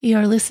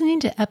You're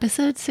listening to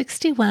episode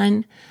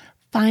 61,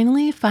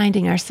 Finally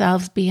Finding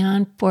Ourselves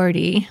Beyond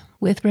 40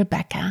 with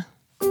Rebecca.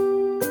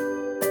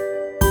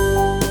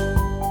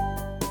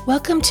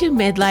 Welcome to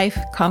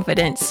Midlife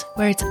Confidence,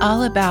 where it's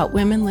all about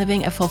women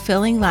living a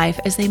fulfilling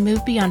life as they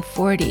move beyond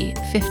 40,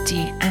 50,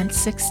 and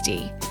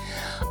 60.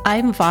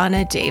 I'm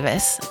Vonna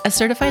Davis, a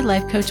certified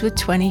life coach with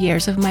 20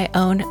 years of my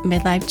own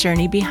midlife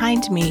journey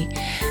behind me.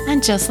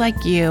 And just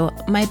like you,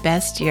 my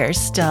best years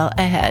still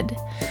ahead.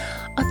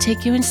 I'll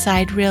take you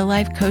inside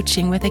real-life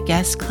coaching with a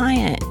guest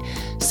client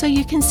so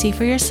you can see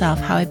for yourself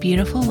how a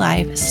beautiful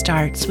life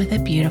starts with a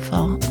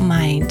beautiful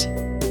mind.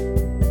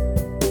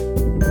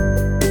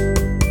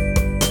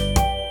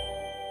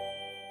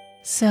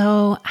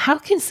 So, how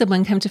can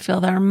someone come to feel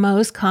they're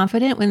most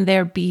confident when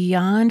they're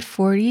beyond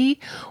 40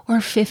 or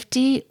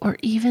 50 or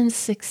even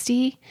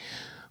 60?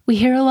 We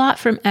hear a lot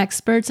from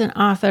experts and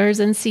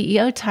authors and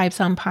CEO types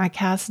on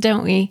podcasts,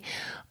 don't we?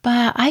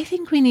 But I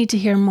think we need to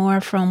hear more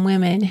from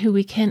women who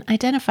we can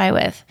identify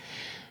with,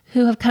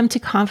 who have come to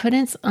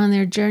confidence on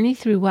their journey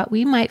through what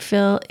we might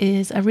feel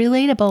is a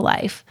relatable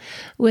life,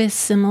 with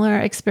similar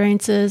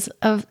experiences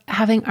of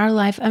having our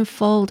life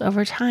unfold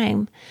over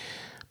time.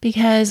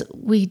 Because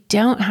we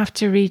don't have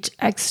to reach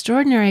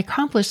extraordinary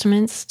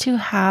accomplishments to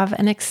have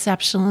an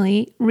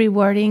exceptionally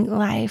rewarding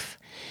life.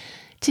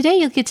 Today,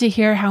 you'll get to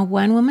hear how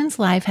one woman's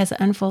life has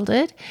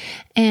unfolded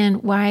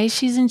and why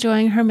she's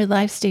enjoying her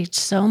midlife stage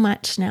so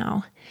much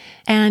now.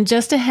 And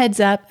just a heads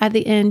up, at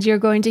the end, you're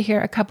going to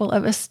hear a couple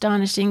of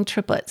astonishing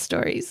triplet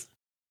stories.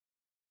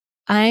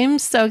 I'm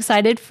so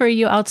excited for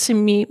you all to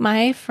meet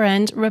my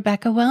friend,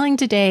 Rebecca Welling,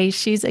 today.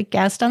 She's a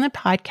guest on the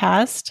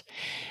podcast.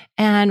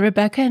 And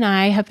Rebecca and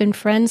I have been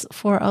friends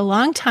for a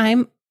long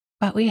time,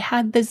 but we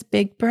had this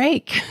big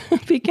break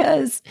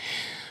because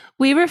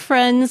we were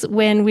friends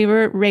when we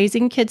were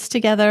raising kids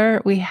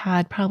together. We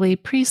had probably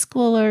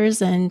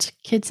preschoolers and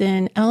kids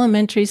in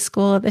elementary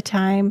school at the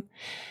time.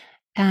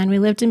 And we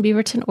lived in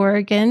Beaverton,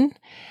 Oregon.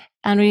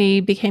 And we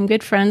became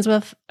good friends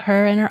with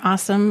her and her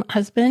awesome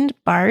husband,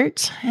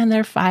 Bart, and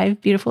their 5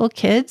 beautiful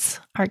kids.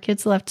 Our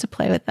kids love to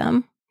play with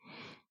them.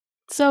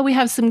 So we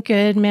have some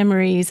good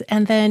memories.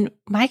 And then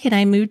Mike and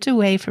I moved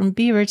away from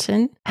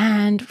Beaverton,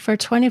 and for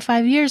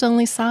 25 years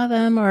only saw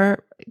them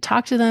or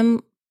talked to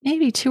them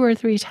maybe 2 or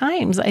 3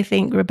 times, I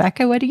think.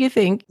 Rebecca, what do you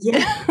think?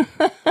 Yeah,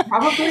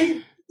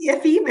 probably,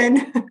 if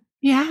even.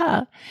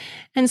 Yeah.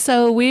 And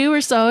so we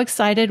were so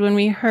excited when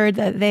we heard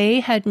that they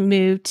had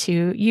moved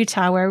to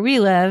Utah, where we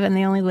live, and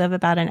they only live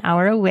about an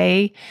hour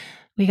away.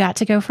 We got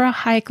to go for a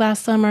hike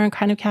last summer and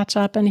kind of catch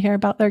up and hear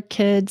about their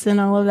kids and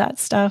all of that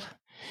stuff.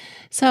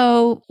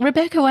 So,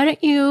 Rebecca, why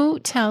don't you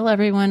tell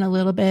everyone a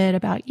little bit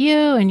about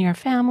you and your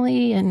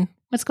family and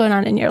what's going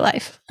on in your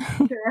life?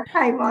 Sure.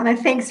 Hi,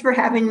 Vonna. Thanks for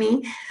having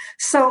me.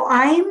 So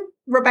I'm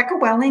Rebecca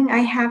Welling. I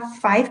have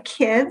 5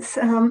 kids,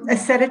 a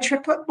set of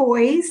triplet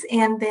boys,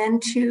 and then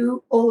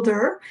 2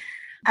 older.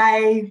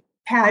 I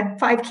had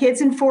 5 kids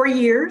in 4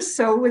 years,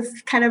 so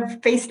was kind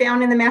of face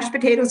down in the mashed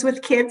potatoes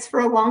with kids for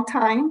a long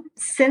time.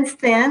 Since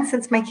then,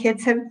 since my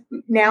kids have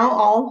now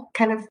all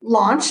kind of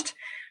launched,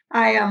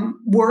 I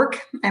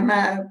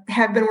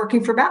have been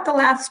working for about the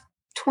last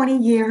 20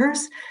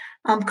 years.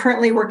 I'm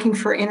currently working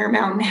for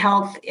Intermountain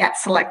Health at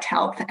Select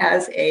Health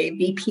as a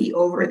VP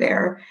over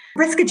there.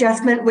 Risk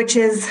adjustment, which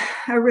is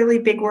a really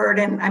big word,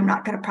 and I'm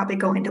not going to probably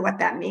go into what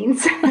that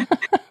means,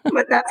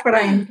 but that's what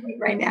I am doing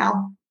right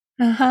now.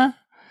 Uh-huh.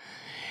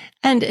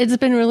 And it's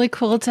been really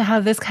cool to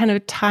have this kind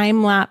of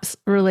time-lapse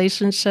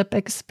relationship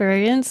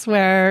experience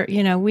where,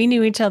 we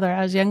knew each other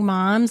as young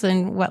moms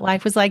and what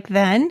life was like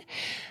then.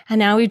 And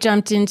now we've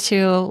jumped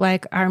into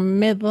like our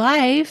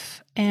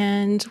midlife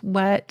and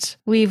what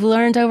we've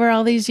learned over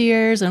all these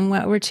years and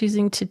what we're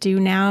choosing to do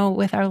now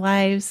with our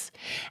lives.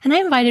 And I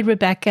invited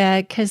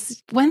Rebecca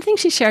because one thing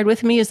she shared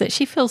with me is that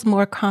she feels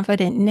more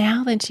confident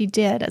now than she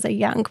did as a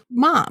young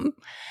mom,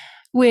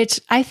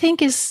 which I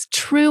think is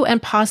true and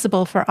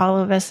possible for all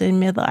of us in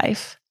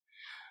midlife.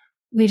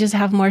 We just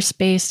have more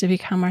space to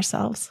become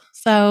ourselves.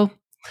 So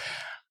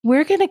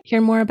we're going to hear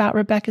more about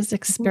Rebecca's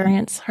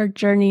experience, her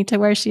journey to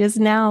where she is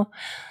now.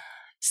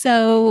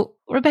 So,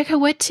 Rebecca,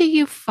 what do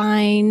you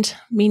find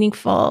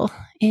meaningful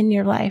in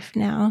your life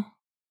now?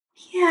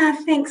 Yeah,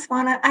 thanks,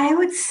 Vonna. I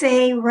would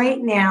say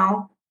right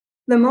now,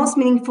 the most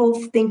meaningful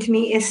thing to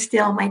me is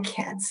still my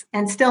kids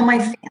and still my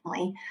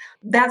family.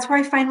 That's where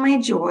I find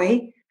my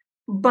joy.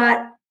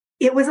 But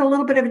it was a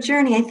little bit of a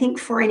journey. I think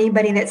for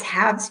anybody that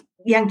has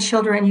young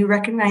children, you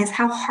recognize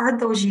how hard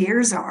those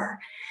years are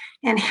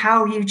and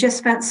how you just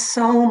spent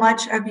so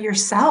much of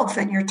yourself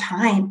and your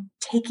time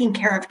taking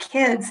care of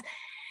kids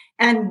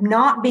and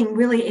not being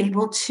really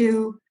able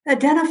to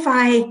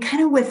identify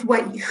kind of with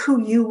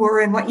who you were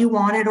and what you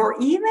wanted, or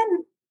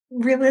even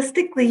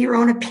realistically your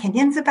own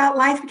opinions about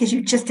life because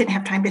you just didn't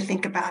have time to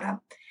think about them.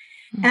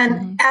 Mm-hmm.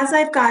 And as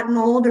I've gotten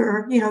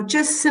older,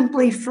 just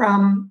simply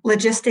from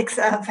logistics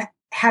of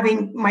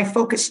having my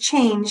focus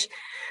change,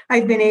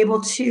 I've been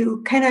able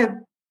to kind of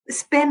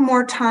spend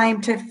more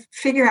time to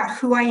figure out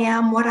who I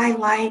am, what I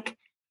like,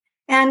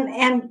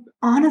 and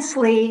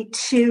honestly,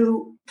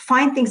 to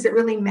find things that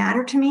really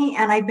matter to me.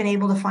 And I've been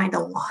able to find a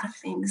lot of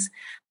things.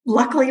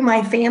 Luckily,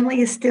 my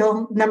family is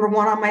still number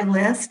one on my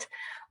list,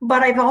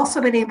 but I've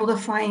also been able to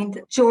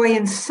find joy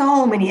in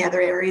so many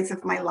other areas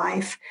of my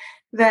life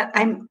that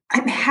I'm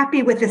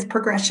happy with this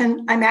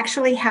progression. I'm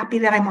actually happy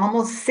that I'm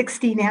almost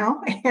 60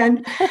 now,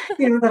 and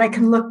that I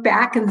can look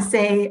back and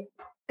say,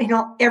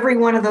 every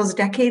one of those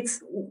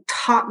decades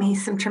taught me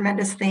some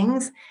tremendous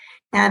things,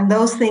 and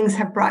those things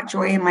have brought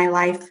joy in my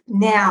life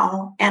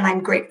now, and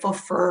I'm grateful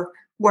for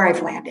where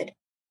I've landed.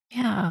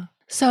 Yeah.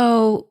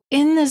 So,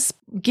 in this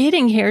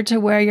getting here to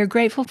where you're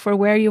grateful for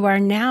where you are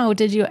now,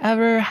 did you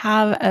ever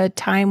have a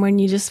time when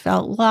you just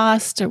felt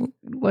lost or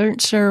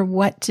weren't sure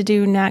what to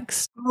do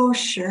next? Oh,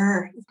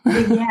 sure.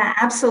 Yeah,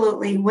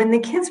 absolutely. When the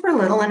kids were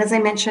little, and as I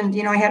mentioned,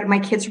 I had my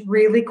kids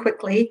really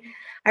quickly.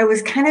 I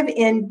was kind of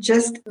in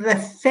just the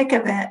thick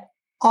of it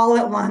all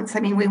at once. I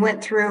mean, we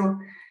went through,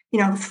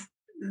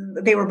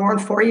 they were born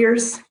 4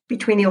 years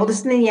between the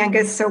oldest and the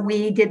youngest. So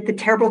we did the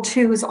terrible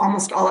twos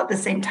almost all at the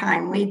same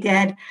time. We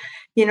did,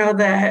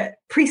 the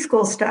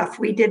preschool stuff.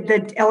 We did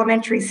the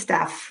elementary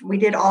stuff. We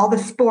did all the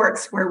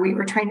sports where we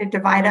were trying to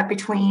divide up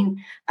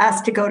between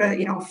us to go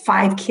to,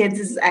 5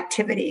 kids'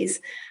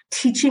 activities.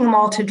 Teaching them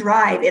all to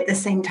drive at the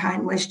same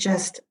time was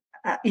just,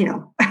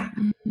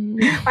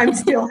 I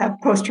still have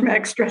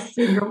post-traumatic stress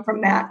syndrome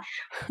from that.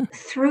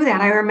 Through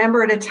that, I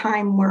remember at a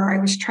time where I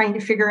was trying to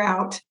figure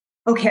out,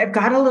 okay, I've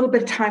got a little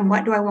bit of time.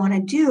 What do I want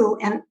to do?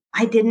 And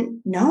I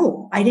didn't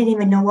know. I didn't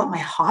even know what my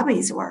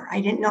hobbies were.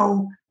 I didn't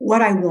know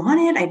what I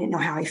wanted. I didn't know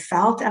how I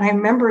felt. And I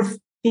remember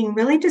being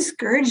really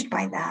discouraged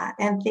by that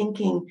and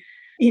thinking,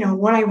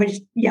 when I was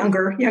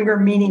younger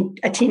meaning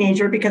a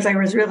teenager, because I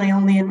was really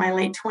only in my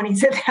late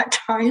 20s at that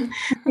time,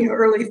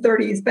 early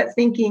 30s, but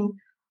thinking,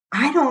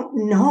 I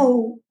don't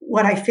know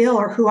what I feel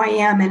or who I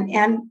am.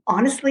 And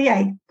honestly,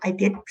 I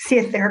did see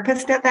a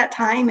therapist at that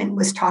time and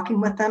was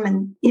talking with them.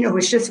 And, it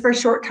was just for a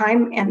short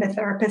time. And the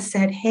therapist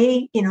said,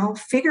 hey,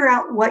 figure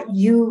out what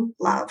you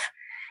love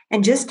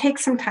and just take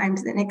some time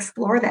and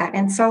explore that.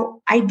 And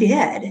so I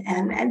did.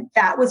 And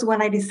that was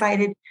when I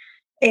decided,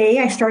 A,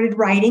 I started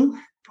writing,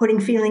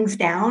 putting feelings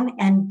down,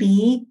 and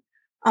B,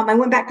 I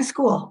went back to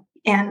school.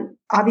 And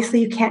obviously,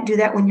 you can't do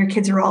that when your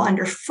kids are all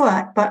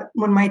underfoot. But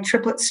when my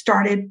triplets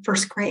started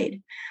first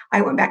grade,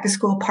 I went back to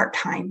school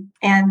part-time.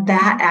 And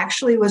that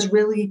actually was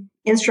really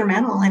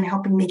instrumental in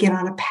helping me get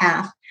on a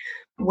path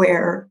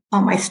where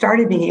I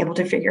started being able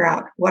to figure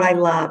out what I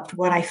loved,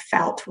 what I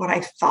felt, what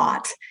I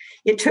thought.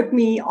 It took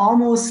me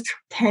almost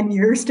 10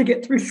 years to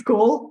get through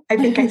school. I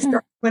think I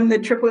started when the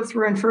triplets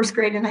were in first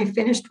grade and I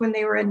finished when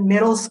they were in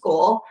middle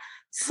school.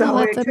 So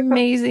that's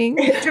amazing.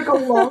 It took a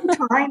long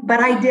time, but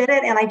I did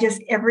it. And I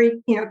just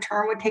every,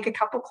 term would take a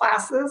couple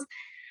classes,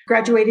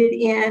 graduated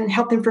in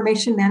health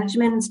information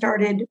management and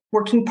started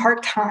working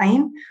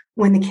part-time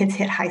when the kids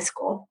hit high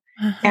school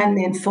and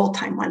then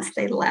full-time once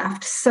they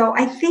left. So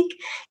I think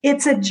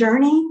it's a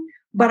journey,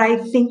 but I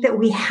think that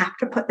we have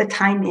to put the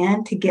time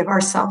in to give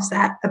ourselves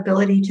that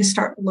ability to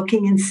start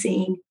looking and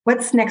seeing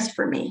what's next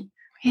for me.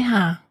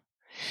 Yeah.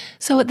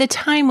 So at the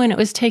time when it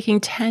was taking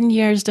 10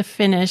 years to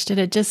finish, did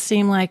it just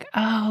seem like,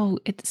 oh,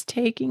 it's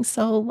taking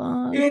so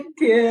long? It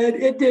did.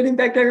 It did. In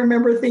fact, I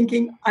remember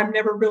thinking, I'm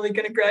never really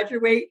going to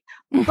graduate.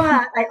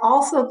 But I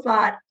also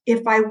thought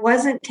if I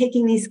wasn't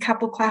taking these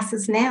couple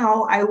classes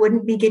now, I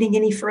wouldn't be getting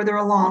any further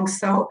along.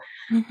 So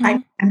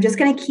I'm just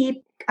going to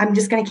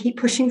keep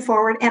pushing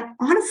forward. And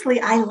honestly,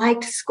 I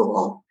liked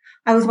school.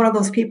 I was one of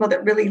those people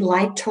that really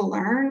liked to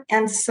learn.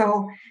 And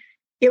so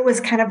it was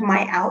kind of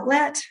my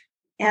outlet.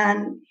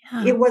 And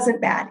it wasn't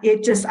bad.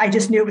 I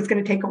just knew it was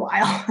going to take a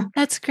while.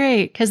 That's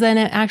great, because then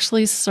it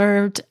actually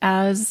served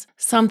as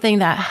something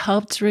that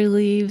helped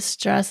relieve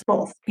stress.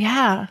 Both.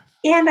 Yeah.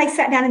 And I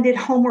sat down and did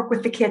homework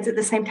with the kids at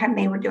the same time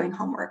they were doing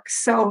homework.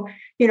 So,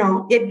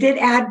 it did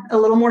add a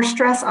little more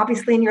stress,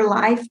 obviously, in your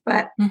life.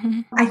 But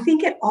I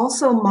think it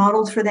also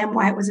modeled for them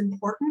why it was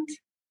important.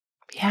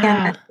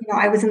 Yeah. And,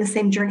 I was in the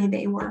same journey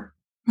they were.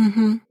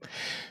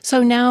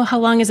 So now, how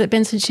long has it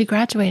been since you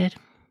graduated?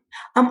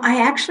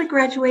 I actually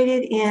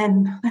graduated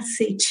in,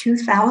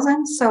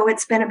 2000. So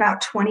it's been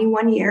about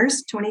 21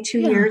 years, 22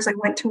 years. I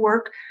went to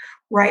work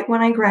right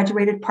when I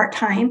graduated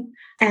part-time.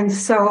 And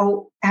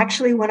so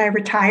actually when I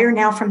retire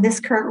now from this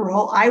current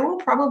role, I will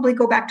probably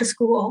go back to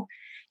school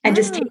and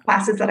just take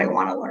classes that I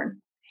want to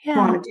learn,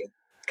 want to do,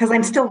 because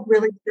I'm still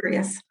really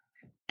curious.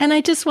 And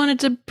I just wanted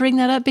to bring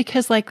that up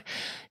because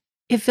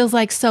it feels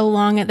like so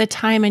long at the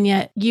time, and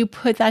yet you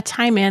put that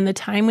time in, the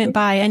time went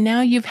by, and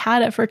now you've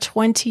had it for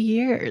 20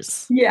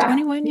 years. Yeah.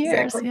 21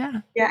 years. Exactly.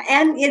 Yeah. Yeah.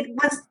 And it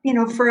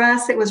was, for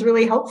us, it was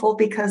really helpful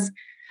because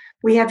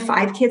we had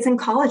 5 kids in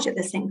college at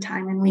the same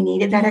time and we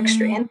needed that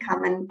extra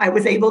income. And I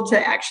was able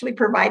to actually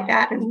provide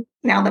that. And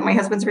now that my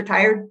husband's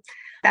retired,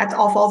 that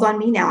all falls on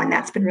me now. And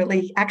that's been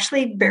really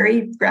actually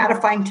very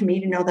gratifying to me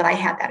to know that I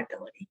had that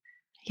ability.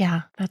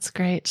 Yeah, that's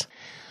great.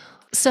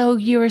 So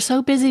you were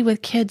so busy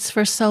with kids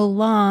for so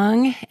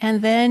long,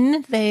 and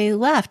then they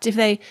left. If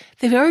they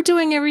were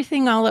doing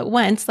everything all at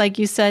once, like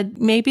you said,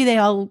 maybe they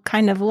all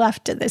kind of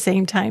left at the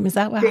same time. Is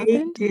that what They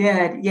happened?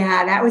 did.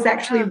 Yeah, that was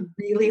actually Yeah.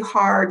 really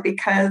hard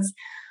because,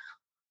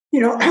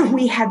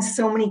 we had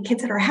so many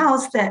kids at our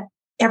house that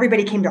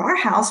everybody came to our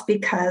house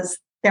because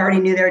they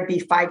already knew there would be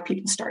 5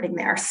 people starting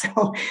there.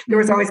 So there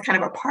was Mhm. always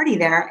kind of a party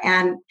there.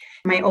 And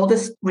my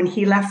oldest, when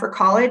he left for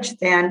college,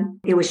 then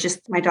it was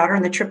just my daughter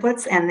and the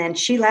triplets. And then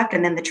she left,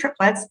 and then the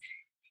triplets.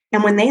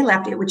 And when they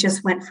left,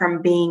 just went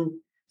from being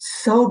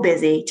so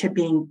busy to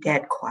being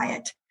dead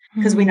quiet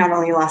because we Mhm. not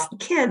only lost the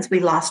kids, we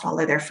lost all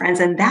of their friends.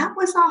 And that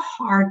was a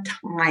hard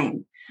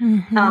time.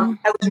 Mhm.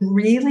 I was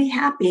really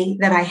happy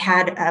that I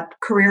had a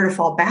career to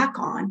fall back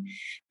on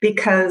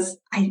because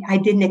I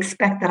didn't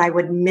expect that I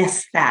would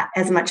miss that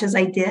as much as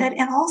I did.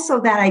 And also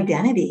that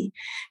identity.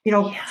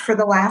 Yeah. For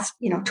the last,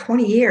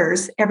 20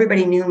 years,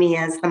 everybody knew me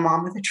as the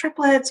mom with the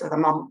triplets or the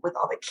mom with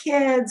all the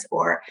kids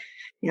or,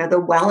 the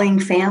Welling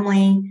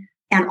family.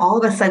 And all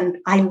of a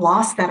sudden, I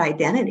lost that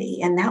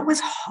identity. And that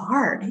was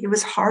hard. It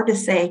was hard to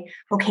say,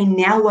 okay,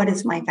 now what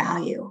is my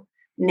value?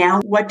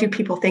 Now, what do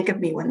people think of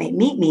me when they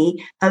meet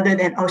me other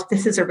than, oh,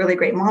 this is a really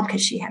great mom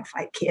because she had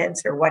 5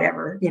 kids or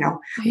whatever,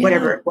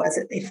 whatever Yeah. it was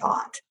that they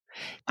thought.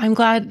 I'm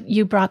glad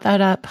you brought that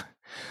up.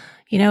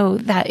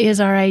 That is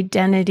our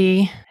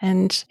identity,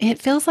 and it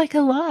feels like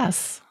a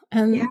loss.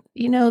 Yeah.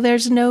 And,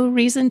 there's no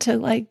reason to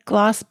like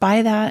gloss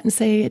by that and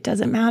say it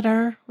doesn't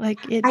matter. Like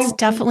I, it's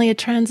definitely a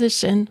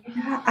transition.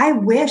 yeah, I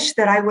wish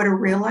that I would have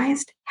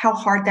realized how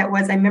hard that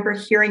was. I remember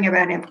hearing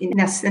about empty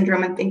nest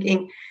syndrome and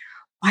thinking,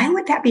 why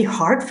would that be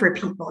hard for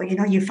people?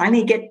 You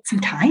finally get some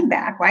time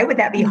back. Why would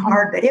that be Mhm.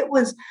 hard? But it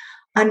was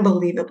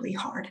unbelievably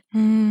hard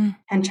Mm,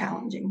 and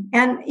challenging.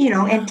 And, and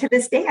yeah. to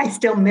this day, I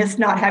still miss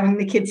not having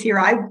the kids here.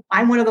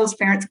 I'm one of those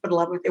parents who would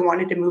love if they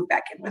wanted to move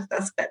back in with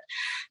us, but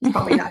it's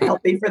probably not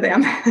healthy for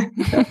them.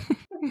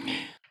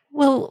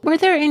 Well, were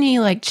there any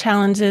like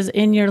challenges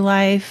in your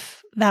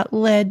life that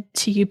led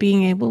to you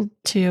being able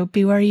to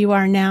be where you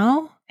are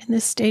now in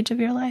this stage of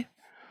your life?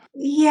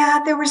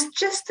 Yeah, there was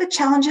just the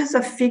challenges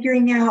of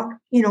figuring out,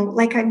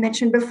 like I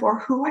mentioned before,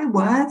 who I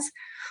was,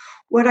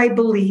 what I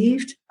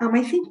believed.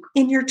 I think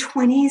in your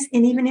 20s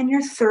and even in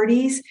your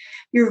 30s,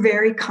 you're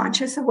very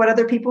conscious of what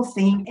other people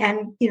think.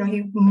 And,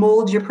 you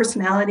mold your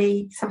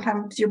personality,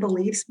 sometimes your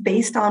beliefs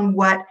based on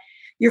what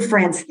your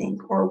friends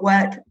think or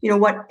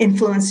what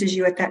influences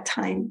you at that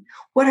time.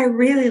 What I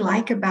really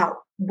like about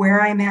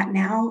where I'm at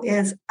now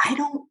is I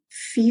don't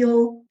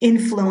feel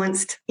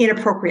influenced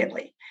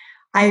inappropriately.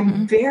 I'm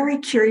Mhm. very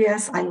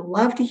curious. I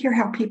love to hear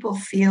how people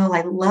feel.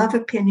 I love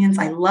opinions.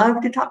 I love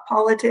to talk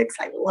politics.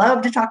 I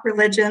love to talk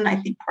religion. I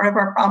think part of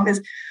our problem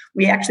is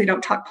we actually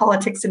don't talk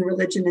politics and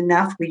religion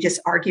enough. We just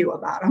argue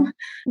about them.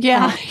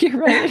 Yeah, Um, you're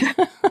right.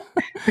 but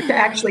to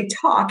actually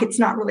talk, it's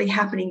not really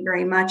happening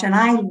very much. And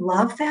I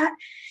love that.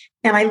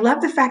 And I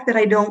love the fact that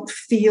I don't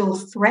feel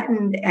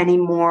threatened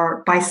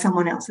anymore by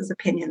someone else's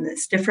opinion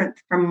that's different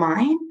from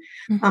mine.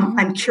 Mhm.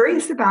 I'm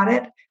curious about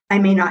it. I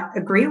may not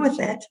agree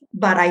with it,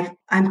 but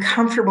I'm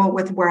comfortable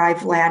with where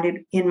I've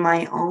landed in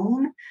my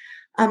own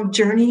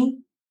journey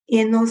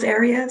in those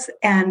areas,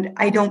 and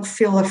I don't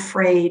feel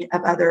afraid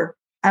of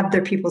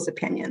other people's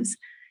opinions,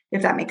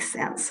 if that makes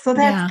sense. So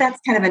that's Yeah. that's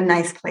kind of a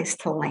nice place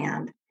to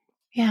land.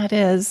 Yeah, it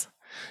is.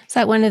 Is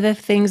that one of the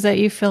things that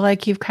you feel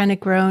like you've kind of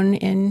grown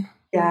in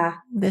Yeah,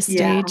 this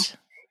yeah. stage?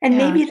 And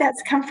Yeah. maybe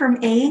that's come from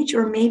age,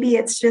 or maybe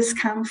it's just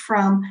come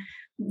from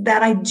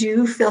that I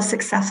do feel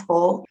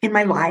successful in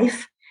my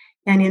life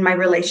and in my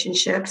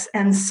relationships.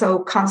 And so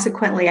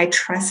consequently, I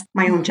trust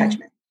my own Mhm.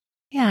 judgment.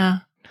 Yeah.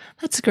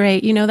 That's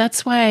great.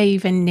 That's why I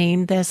even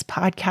named this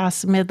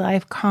podcast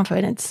Midlife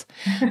Confidence,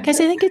 because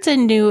I think it's a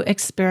new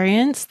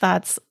experience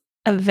that's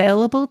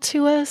available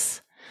to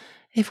us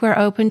if we're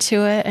open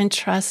to it and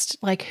trust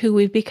like who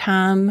we've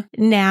become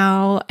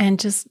now and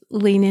just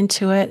lean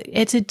into it.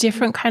 It's a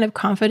different kind of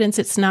confidence.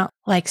 It's not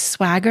like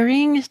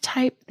swaggering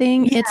type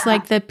thing. It's Yeah.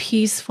 like the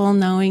peaceful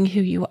knowing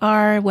who you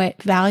are,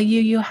 what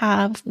value you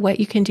have, what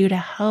you can do to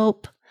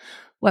help,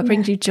 what Yeah.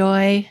 brings you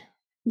joy.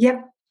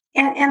 Yep.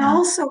 And Yeah.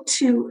 also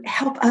to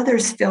help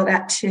others feel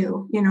that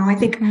too. I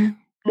think Mhm.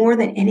 more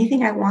than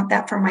anything, I want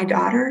that for my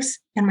daughters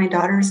and my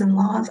daughters in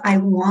laws. I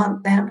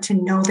want them to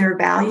know their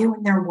value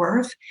and their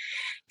worth.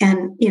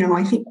 And,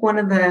 I think one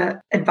of the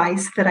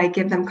advice that I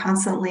give them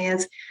constantly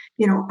is,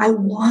 I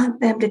want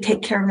them to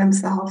take care of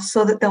themselves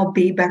so that they'll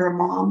be better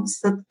moms,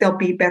 so that they'll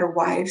be better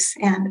wives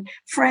and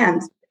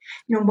friends.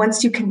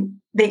 Once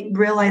they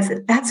realize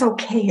that that's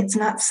okay. It's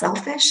not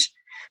selfish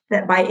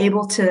that by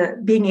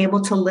being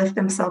able to lift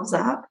themselves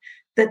up,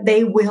 that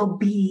they will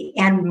be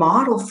and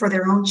model for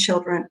their own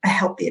children a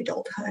healthy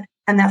adulthood.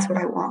 And that's what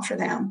I want for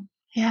them.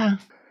 Yeah.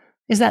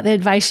 Is that the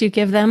advice you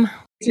give them?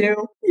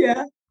 Too.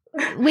 Yeah.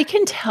 We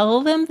can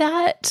tell them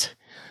that,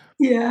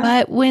 Yeah.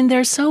 but when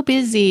they're so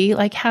busy,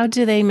 like how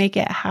do they make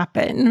it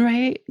happen,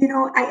 right?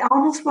 I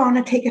almost want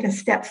to take it a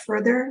step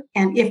further.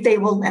 And if they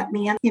will let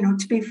me, and,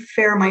 to be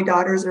fair, my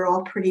daughters are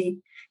all pretty,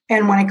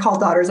 and when I call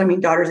daughters, I mean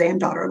daughters and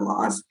daughter in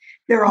laws.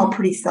 They're all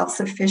pretty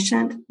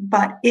self-sufficient.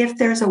 But if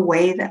there's a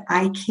way that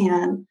I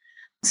can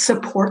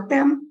support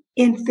them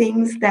in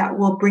things that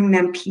will bring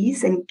them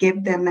peace and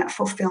give them that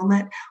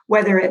fulfillment,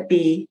 whether it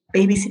be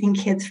babysitting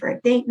kids for a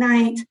date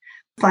night,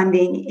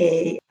 funding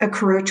a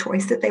career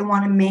choice that they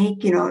want to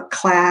make, a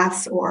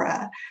class or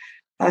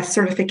a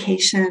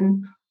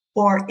certification,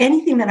 or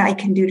anything that I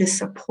can do to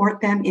support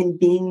them in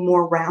being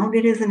more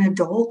rounded as an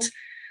adult.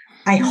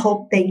 I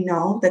hope they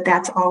know that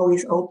that's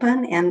always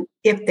open. And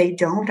if they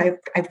don't,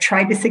 I've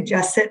tried to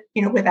suggest it,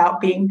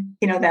 without being,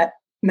 that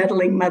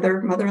meddling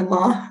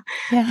mother-in-law.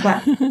 Yeah.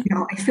 But,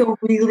 I feel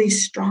really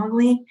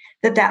strongly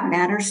that that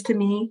matters to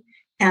me,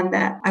 and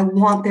that I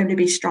want them to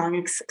be strong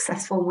and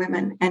successful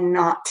women and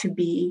not to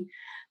be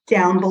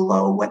down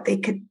below what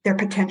their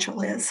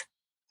potential is.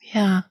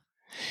 Yeah.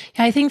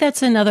 Yeah, I think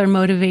that's another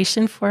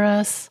motivation for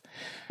us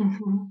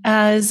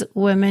as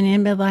women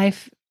in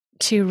midlife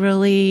to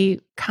really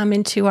come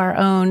into our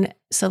own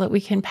so that we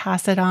can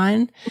pass it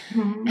on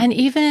and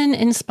even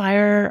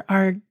inspire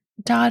our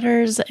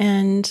daughters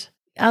and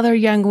other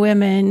young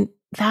women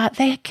that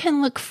they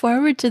can look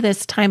forward to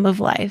this time of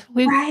life.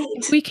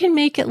 If we can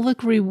make it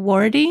look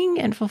rewarding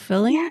and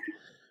fulfilling,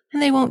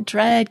 and they won't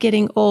dread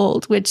getting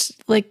old, which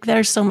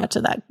there's so much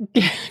of that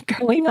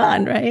going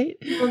on, right?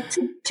 Well,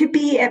 to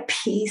be at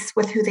peace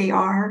with who they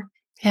are.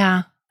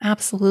 Yeah,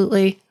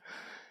 absolutely.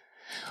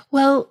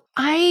 Well,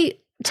 I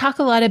talk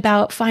a lot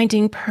about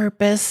finding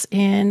purpose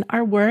in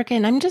our work,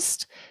 and I'm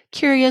just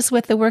curious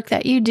with the work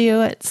that you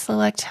do at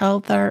Select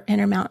Health or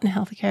Intermountain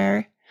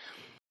Healthcare.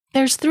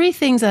 There's 3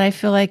 things that I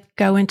feel like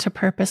go into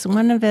purpose.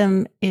 One of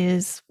them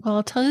is, well,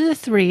 I'll tell you the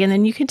 3, and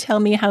then you can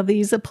tell me how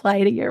these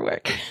apply to your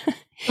work.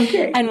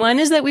 Okay. And one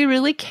is that we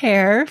really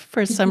care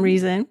for some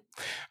reason.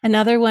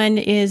 Another one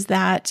is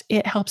that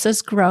it helps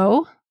us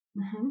grow.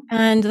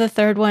 And the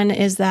third one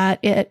is that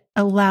it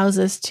allows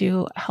us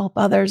to help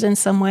others in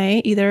some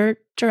way, either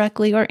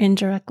directly or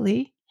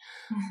indirectly.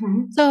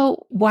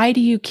 So why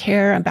do you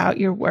care about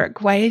your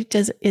work? Why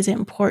is it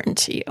important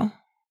to you?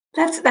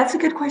 That's a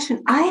good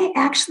question. I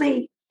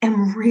actually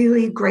am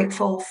really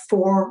grateful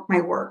for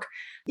my work.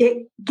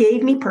 It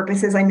gave me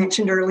purpose, as I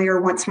mentioned earlier,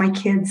 once my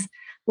kids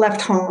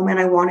left home and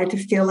I wanted to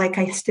feel like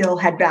I still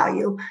had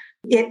value.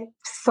 It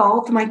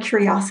solved my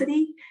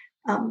curiosity.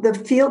 The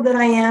field that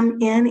I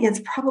am in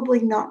is probably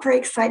not very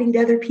exciting to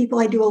other people.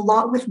 I do a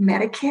lot with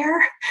Medicare,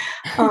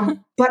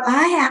 but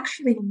I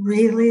actually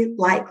really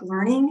like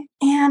learning.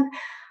 And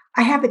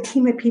I have a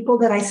team of people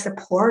that I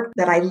support,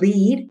 that I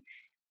lead,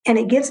 and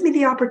it gives me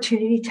the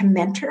opportunity to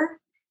mentor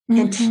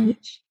and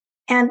teach.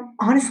 And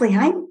honestly,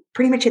 I'm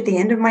pretty much at the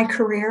end of my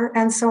career.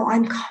 And so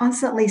I'm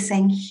constantly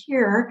saying,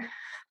 here,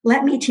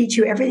 let me teach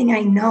you everything I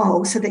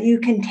know so that you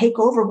can take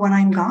over when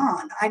I'm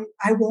gone.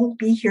 I won't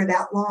be here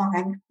that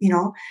long.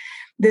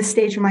 This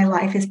stage of my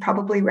life is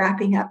probably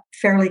wrapping up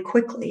fairly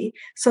quickly.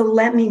 So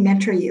let me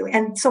mentor you.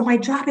 And so my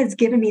job has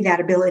given me that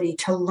ability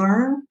to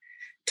learn,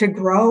 to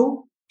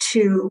grow,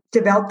 to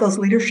develop those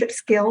leadership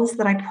skills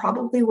that I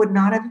probably would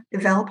not have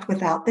developed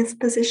without this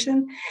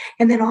position.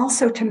 And then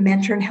also to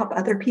mentor and help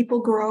other people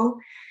grow.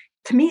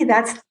 To me,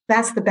 that's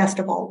the best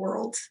of all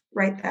worlds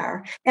right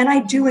there. And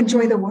I do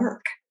enjoy the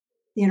work.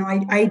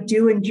 I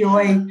do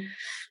enjoy,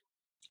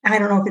 I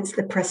don't know if it's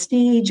the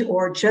prestige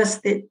or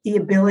just the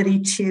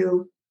ability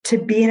to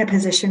be in a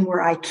position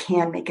where I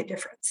can make a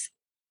difference.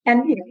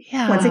 And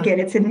once again,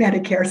 it's in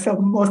Medicare. So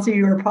most of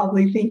you are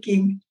probably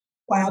thinking,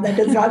 wow, that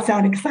does not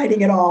sound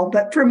exciting at all.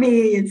 But for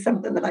me, it's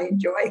something that I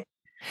enjoy.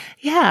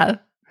 Yeah.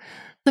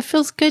 It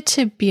feels good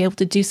to be able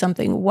to do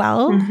something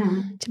well,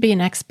 to be an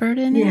expert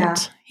in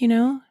it,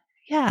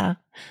 Yeah,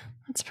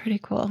 that's pretty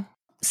cool.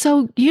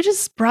 So you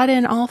just brought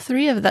in all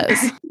 3 of those.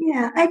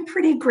 Yeah, I'm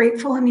pretty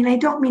grateful. I mean, I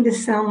don't mean to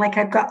sound like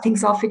I've got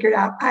things all figured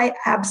out. I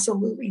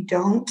absolutely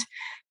don't.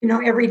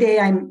 Every day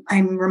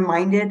I'm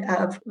reminded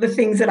of the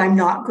things that I'm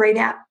not great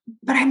at,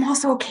 but I'm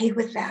also okay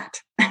with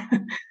that.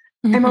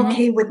 I'm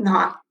okay with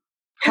not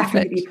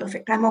having to be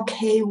perfect. I'm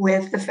okay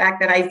with the fact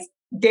that I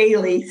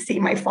daily see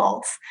my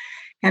faults.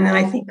 And then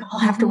I think I'll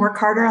have to work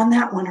harder on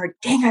that one, or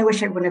dang, I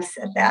wish I wouldn't have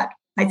said that.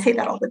 I'd say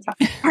that all the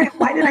time.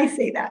 Why did I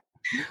say that?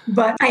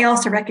 But I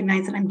also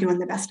recognize that I'm doing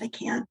the best I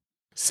can.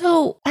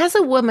 So, as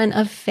a woman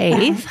of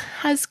faith,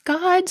 has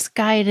God's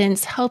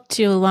guidance helped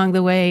you along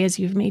the way as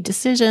you've made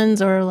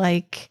decisions or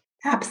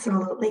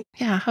Absolutely.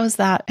 Yeah, how's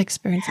that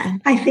experience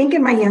been? I think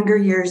in my younger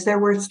years, there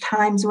were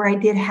times where I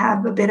did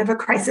have a bit of a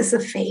crisis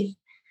of faith,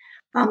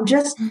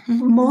 just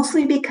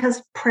mostly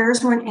because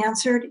prayers weren't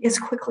answered as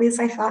quickly as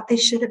I thought they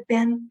should have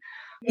been.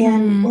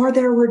 Or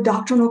there were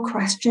doctrinal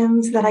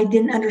questions that I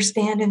didn't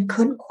understand and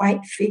couldn't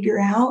quite figure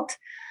out.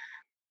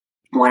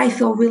 What I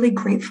feel really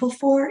grateful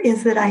for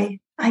is that I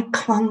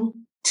clung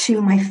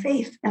to my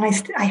faith and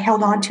I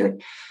held on to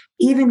it,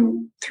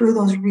 even through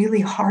those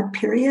really hard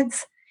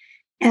periods.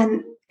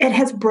 And it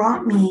has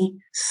brought me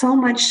so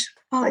much,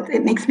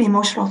 it makes me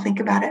emotional to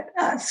think about it,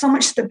 so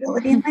much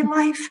stability in my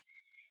life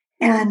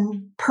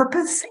and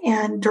purpose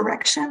and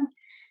direction.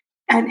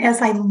 And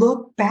as I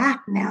look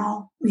back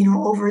now,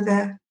 over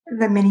the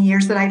many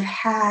years that I've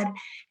had,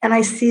 and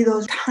I see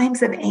those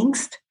times of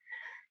angst,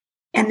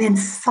 and then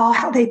saw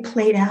how they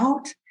played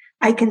out,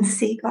 I can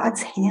see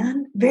God's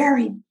hand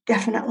very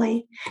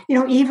definitely.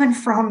 Even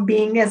from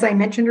being, as I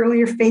mentioned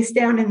earlier, face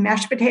down in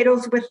mashed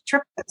potatoes with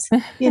triplets,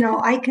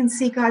 I can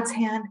see God's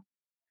hand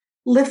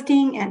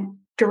lifting and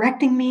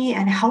directing me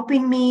and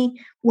helping me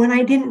when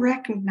I didn't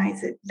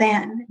recognize it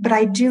then, but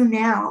I do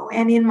now.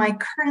 And in my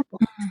current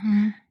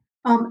life,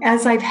 Mm-hmm.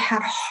 as I've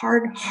had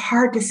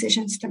hard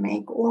decisions to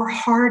make or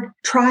hard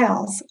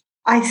trials,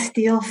 I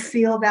still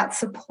feel that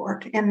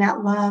support and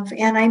that love,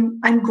 and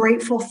I'm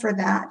grateful for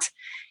that.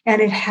 And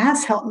it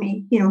has helped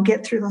me,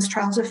 get through those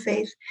trials of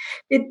faith.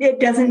 It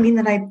doesn't mean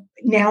that I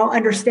now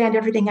understand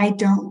everything. I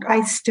don't.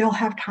 I still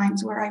have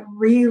times where I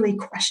really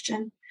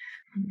question,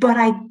 but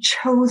I've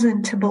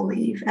chosen to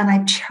believe, and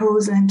I've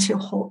chosen to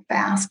hold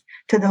fast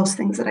to those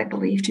things that I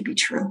believe to be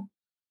true.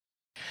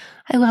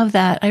 I love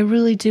that. I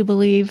really do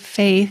believe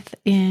faith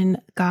in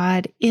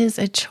God is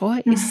a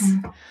choice.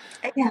 Mm-hmm.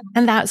 Yeah.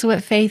 And that's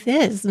what faith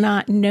is,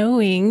 not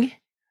knowing.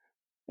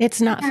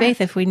 It's not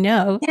faith if we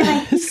know.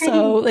 Yeah,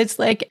 so it's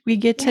like we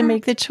get to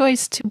make the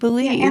choice to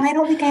believe. Yeah, and I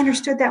don't think I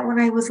understood that when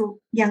I was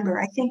younger.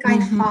 I think I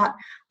thought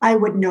I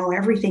would know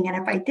everything. And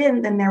if I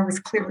didn't, then there was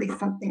clearly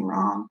something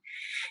wrong.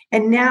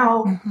 And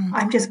now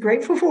I'm just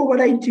grateful for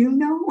what I do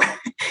know.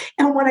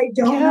 And what I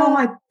don't know,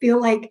 I feel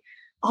like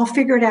I'll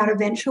figure it out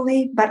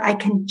eventually, but I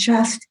can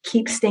just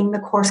keep staying the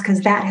course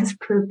because that has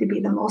proved to be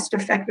the most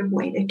effective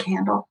way to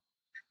handle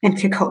and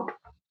to cope.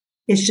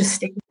 Is just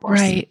staying the course.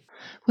 Right.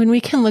 When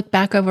we can look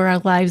back over our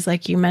lives,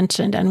 like you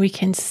mentioned, and we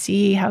can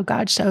see how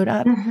God showed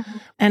up.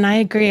 And I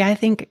agree. I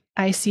think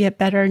I see it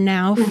better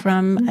now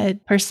from a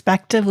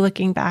perspective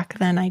looking back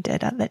than I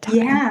did at the time.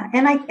 Yeah.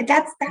 And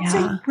that's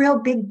a real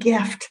big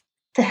gift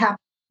to have,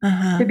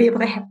 to be able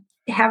to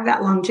have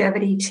that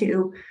longevity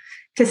to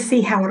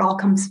see how it all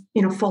comes,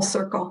 full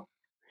circle.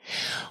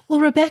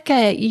 Well,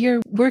 Rebecca,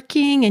 you're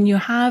working and you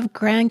have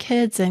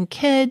grandkids and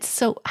kids.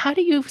 So how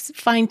do you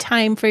find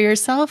time for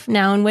yourself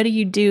now? And what do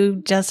you do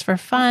just for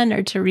fun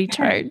or to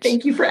recharge?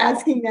 Thank you for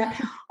asking that.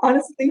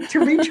 Honestly, to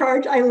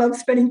recharge, I love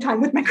spending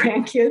time with my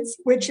grandkids,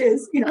 which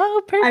is,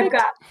 I've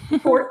got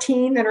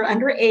 14 that are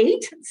under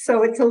 8.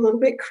 So it's a little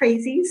bit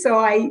crazy. So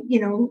I,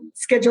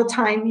 schedule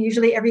time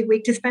usually every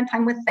week to spend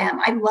time with them.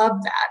 I love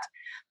that.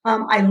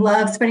 I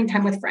love spending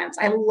time with friends.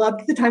 I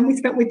loved the time we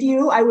spent with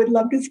you. I would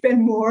love to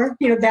spend more.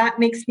 That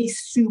makes me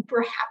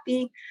super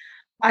happy.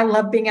 I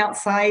love being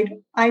outside.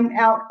 I'm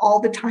out all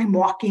the time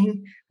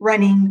walking,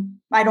 running.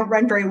 I don't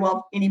run very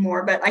well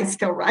anymore, but I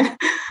still run.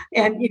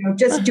 And,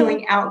 just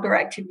doing outdoor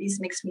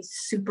activities makes me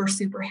super,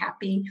 super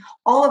happy.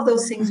 All of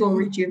those things will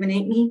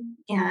rejuvenate me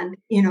and,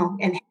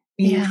 and make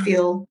me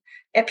feel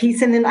at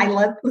peace. And then I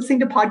love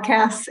listening to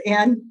podcasts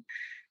and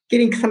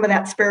getting some of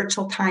that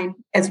spiritual time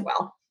as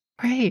well.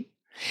 Right.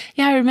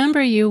 Yeah, I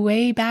remember you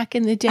way back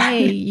in the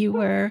day, you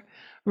were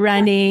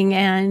running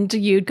and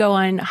you'd go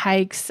on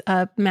hikes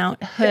up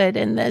Mount Hood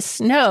in the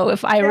snow,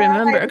 if I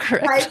remember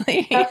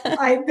correctly.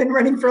 I've been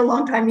running for a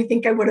long time. You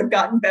think I would have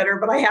gotten better,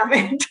 but I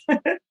haven't. I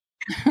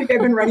think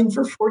I've been running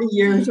for 40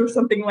 years or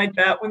something like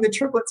that. When the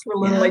triplets were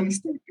little, I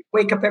used to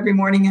wake up every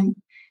morning, and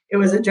it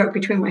was a joke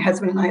between my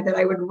husband and I that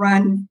I would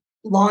run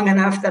long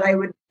enough that I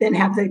would then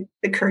have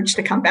the courage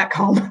to come back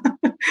home.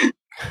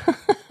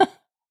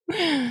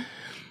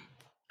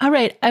 All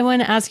right. I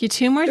want to ask you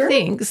 2 more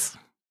things.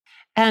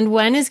 And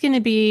one is going to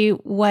be,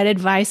 what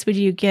advice would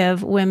you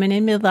give women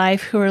in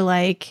midlife who are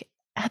like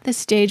at the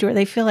stage where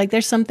they feel like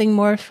there's something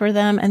more for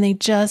them and they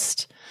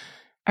just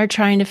are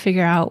trying to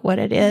figure out what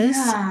it is?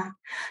 Yeah,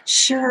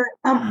 sure.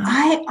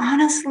 I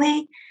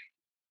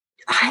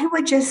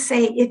would just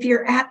say, if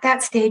you're at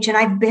that stage, and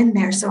I've been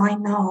there, so I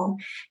know,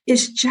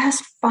 is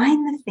just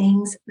find the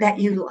things that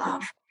you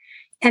love.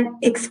 And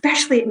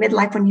especially at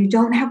midlife, when you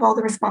don't have all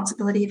the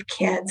responsibility of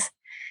kids,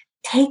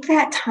 take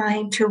that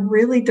time to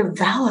really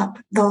develop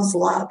those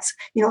loves.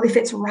 If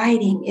it's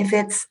writing, if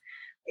it's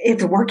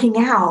working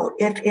out,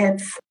 if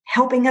it's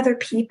helping other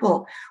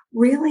people,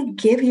 really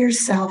give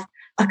yourself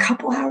a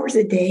couple hours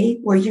a day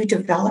where you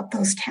develop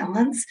those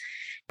talents.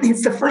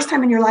 It's the first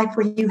time in your life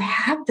where you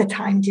have the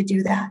time to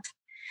do that.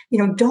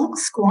 Don't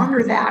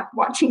squander that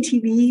watching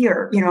TV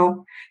or,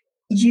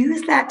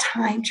 use that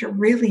time to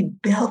really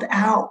build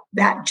out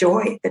that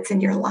joy that's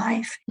in your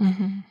life.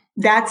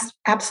 That's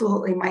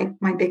absolutely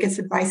my biggest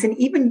advice. And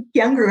even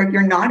younger, if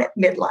you're not at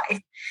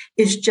midlife,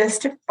 is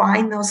just to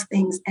find those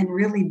things and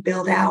really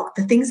build out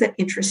the things that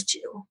interest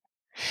you.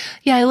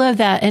 Yeah, I love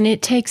that. And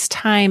it takes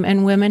time,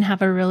 and women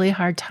have a really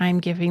hard time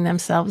giving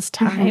themselves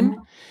time.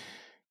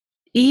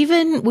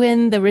 Even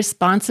when the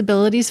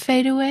responsibilities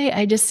fade away,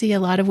 I just see a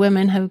lot of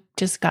women have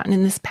just gotten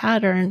in this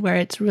pattern where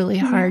it's really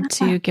hard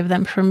to give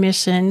them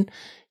permission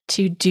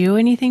to do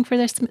anything for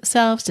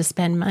themselves, to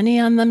spend money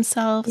on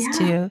themselves,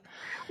 to...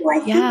 Well,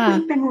 I think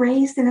we've been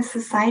raised in a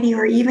society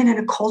or even in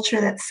a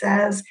culture that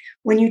says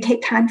when you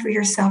take time for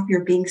yourself,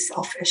 you're being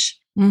selfish.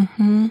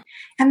 And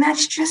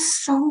that's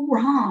just so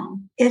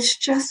wrong. It's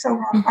just so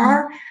wrong.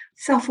 Our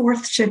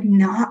self-worth should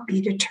not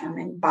be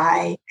determined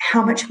by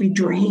how much we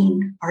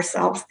drain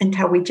ourselves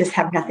until we just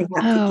have nothing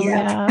left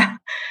to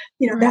give.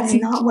 That's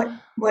Right. not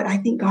what I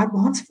think God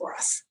wants for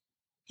us.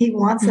 He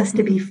wants us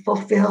to be Mm-mm.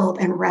 fulfilled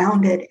and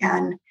rounded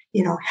and,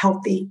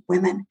 healthy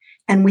women.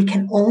 And we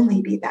can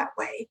only be that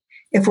way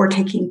if we're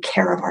taking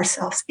care of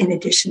ourselves in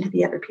addition to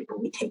the other people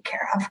we take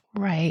care of.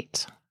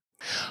 Right.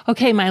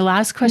 Okay, my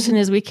last question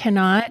is we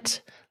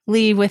cannot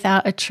leave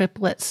without a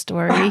triplet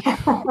story.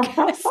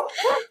 'Cause,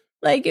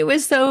 like it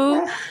was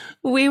so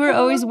we were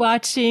always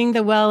watching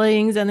the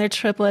Wellings and their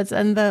triplets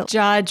and the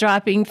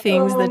jaw-dropping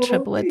things the Oh,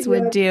 triplets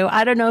would yes. do.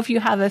 I don't know if you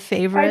have a I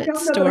favorite don't know that I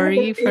have a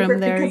story from favorite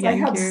their because I young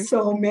have years.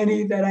 so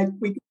many that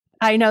we.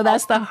 I know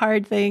that's the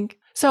hard thing.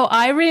 So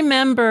I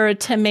remember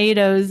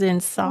tomatoes in I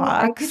could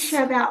socks,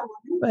 share that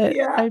one. but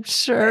Yeah. I'm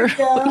sure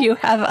Yeah. you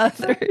have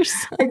others.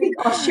 I think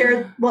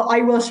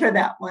I will share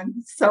that one.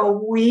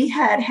 So we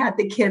had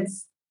the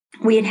kids,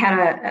 we had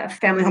a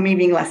family home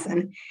evening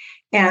lesson,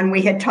 and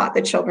we had taught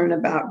the children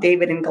about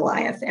David and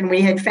Goliath. And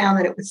we had found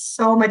that it was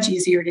so much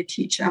easier to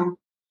teach them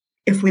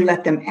if we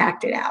let them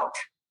act it out.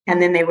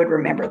 And then they would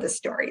remember the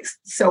stories.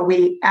 So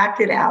we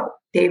acted out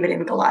David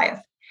and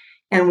Goliath.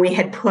 And we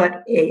had put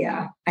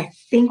I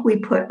think we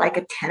put like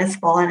a tennis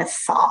ball in a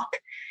sock.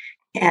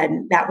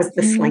 And that was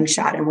the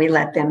slingshot. And we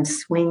let them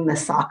swing the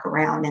sock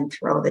around and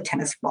throw the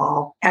tennis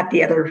ball at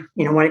the other,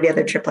 one of the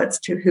other triplets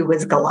who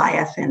was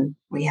Goliath. And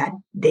we had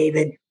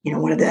David,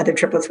 one of the other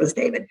triplets was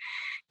David.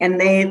 And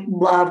they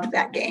loved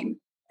that game.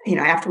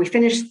 After we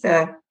finished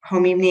the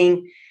home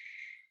evening,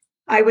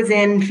 I was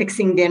in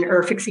fixing dinner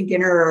or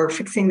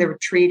fixing the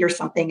retreat or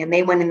something. And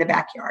they went in the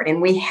backyard,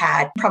 and we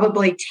had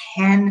probably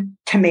 10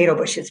 tomato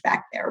bushes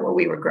back there where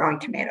we were growing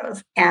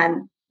tomatoes.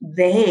 And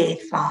they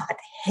thought,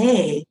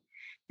 hey,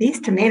 these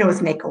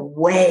tomatoes make a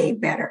way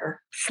better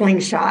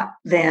slingshot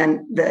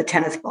than the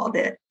tennis ball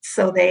did.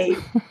 So they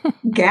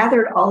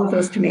gathered all of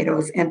those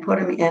tomatoes and put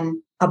them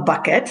in a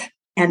bucket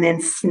and then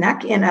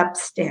snuck in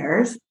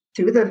upstairs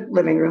through the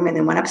living room and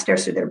then went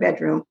upstairs to their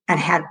bedroom and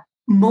had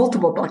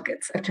multiple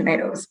buckets of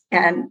tomatoes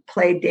and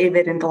played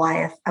David and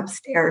Goliath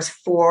upstairs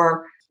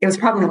it was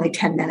probably only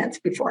 10 minutes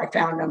before I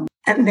found them.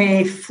 And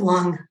they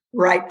flung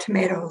ripe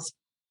tomatoes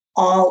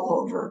all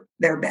over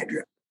their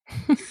bedroom,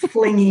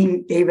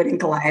 flinging David and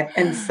Goliath.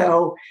 And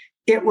so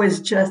it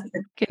was just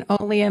Can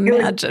only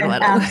imagine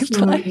what it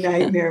looked like.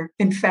 Nightmare.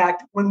 In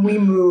fact, when we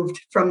moved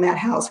from that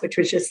house, which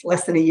was just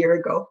less than a year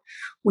ago,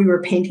 we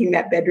were painting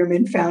that bedroom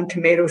and found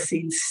tomato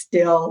seeds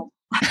still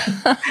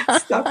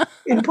stuck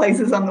in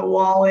places on the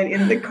wall and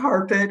in the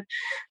carpet.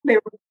 They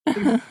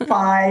were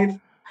 5.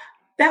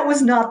 That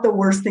was not the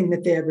worst thing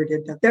that they ever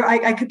did, though.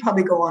 I could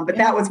probably go on, but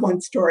that was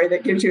one story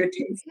that gives you a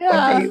taste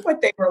of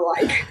what they were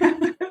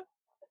like.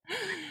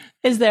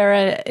 Is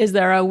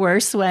there a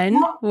worse one?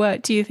 Well,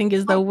 What do you think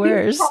is the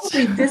worst?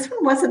 Probably this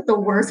one wasn't the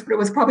worst, but it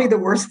was probably the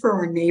worst for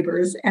our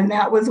neighbors. And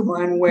that was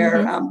one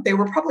where they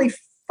were probably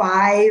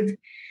 5.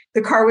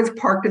 The car was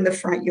parked in the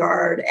front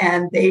yard,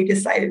 and they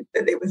decided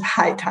that it was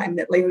high time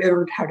that they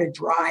learned how to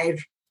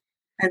drive.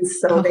 And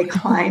so they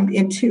climbed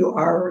into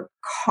our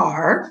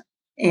car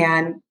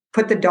and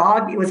put the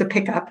dog, it was a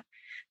pickup,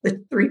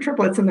 the 3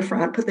 triplets in the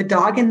front, put the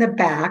dog in the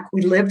back.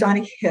 We lived on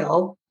a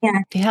hill.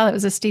 And yeah, it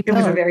was a steep hill. It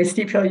was a very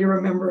steep hill, you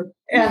remember.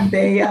 And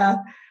they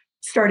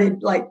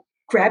started like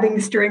grabbing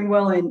the steering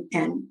wheel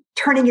and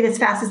turning it as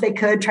fast as they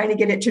could, trying to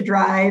get it to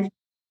drive.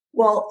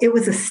 Well, it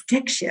was a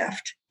stick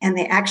shift, and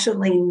they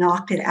actually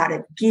knocked it out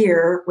of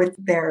gear with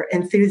their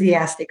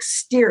enthusiastic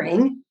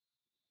steering,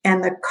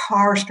 and the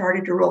car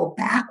started to roll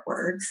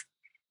backwards.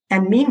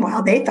 And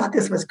meanwhile, they thought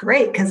this was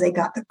great because they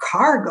got the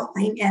car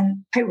going.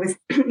 And I was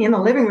in the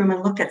living room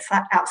and looked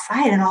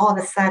outside, and all of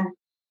a sudden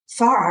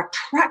saw our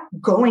truck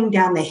going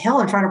down the hill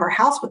in front of our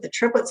house with the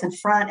triplets in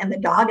front and the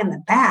dog in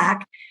the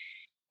back.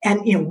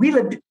 And,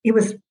 it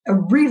was a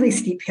really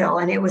steep hill,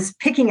 and it was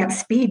picking up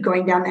speed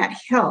going down that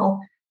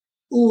hill.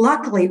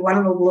 Luckily, one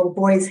of the little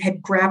boys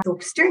had grabbed the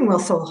steering wheel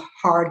so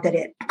hard that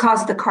it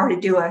caused the car to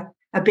do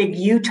a big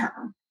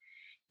U-turn.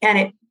 And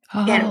it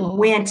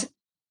went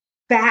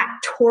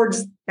back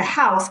towards the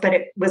house, but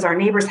it was our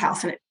neighbor's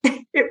house, and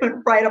it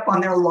went right up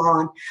on their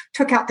lawn,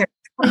 took out their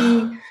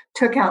tree,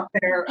 took out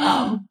their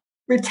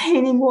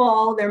retaining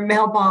wall, their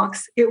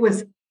mailbox.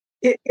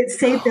 It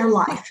saved their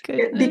life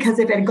because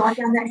if it had gone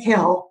down that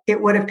hill,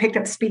 it would have picked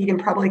up speed and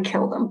probably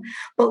killed them.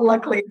 But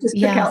luckily, it just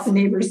took out the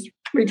neighbor's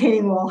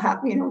retaining wall,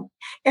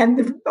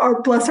 and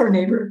bless our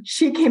neighbor,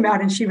 she came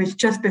out and she was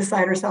just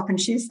beside herself. And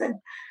she said,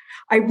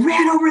 I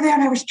ran over there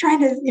and I was trying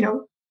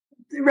to,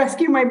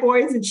 rescue my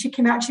boys. And she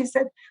came out and she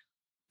said,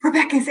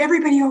 Rebecca, is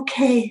everybody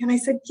okay? And I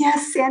said,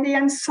 yes, Sandy,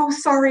 I'm so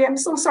sorry. I'm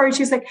so sorry.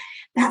 She's like,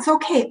 that's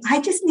okay.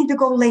 I just need to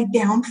go lay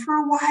down for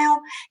a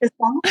while. As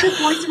long as the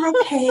boys are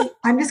okay,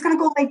 I'm just going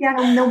to go lay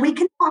down, and then we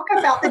can talk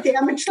about the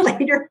damage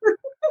later.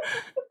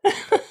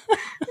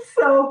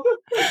 So,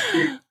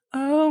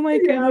 oh my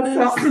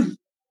goodness. So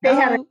they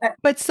had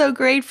but so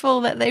grateful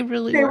that they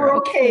were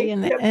okay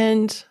in the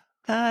end.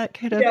 That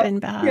could have been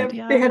bad.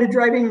 Yeah. They had a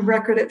driving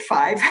record at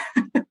 5.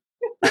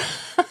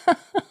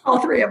 All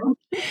 3 of them.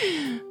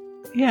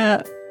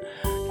 Yeah.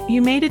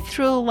 You made it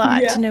through a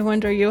lot. No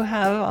wonder you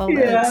have all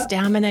the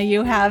stamina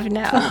you have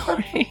now.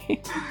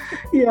 Right?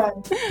 Yeah.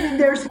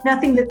 There's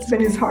nothing that's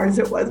been as hard as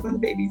it was when the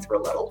babies were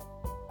little.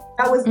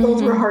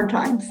 Those were hard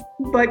times,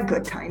 but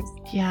good times.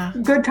 Yeah.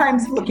 Good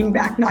times looking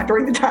back, not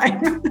during the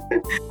time.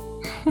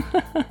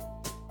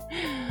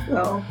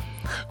 So.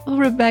 Well,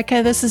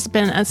 Rebecca, this has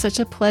been such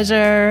a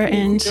pleasure,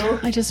 and you.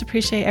 I just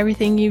appreciate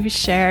everything you've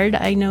shared.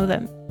 I know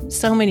that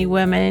so many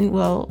women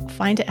will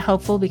find it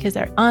helpful because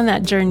they're on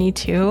that journey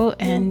too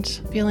and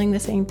feeling the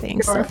same thing.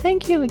 Sure. So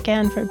thank you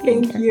again for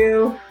being here. Thank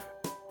you.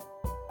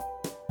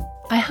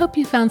 I hope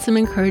you found some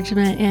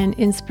encouragement and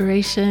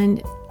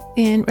inspiration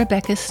in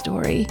Rebecca's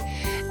story.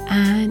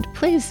 And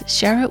please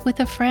share it with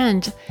a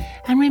friend.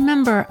 And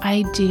remember,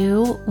 I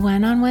do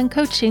one-on-one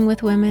coaching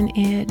with women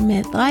in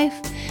midlife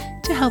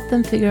to help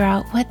them figure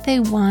out what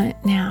they want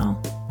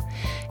now.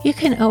 You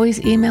can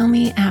always email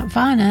me at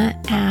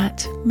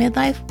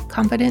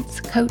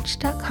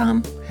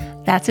vana@midlifeconfidencecoach.com.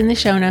 That's in the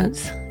show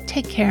notes.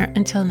 Take care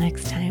until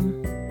next time.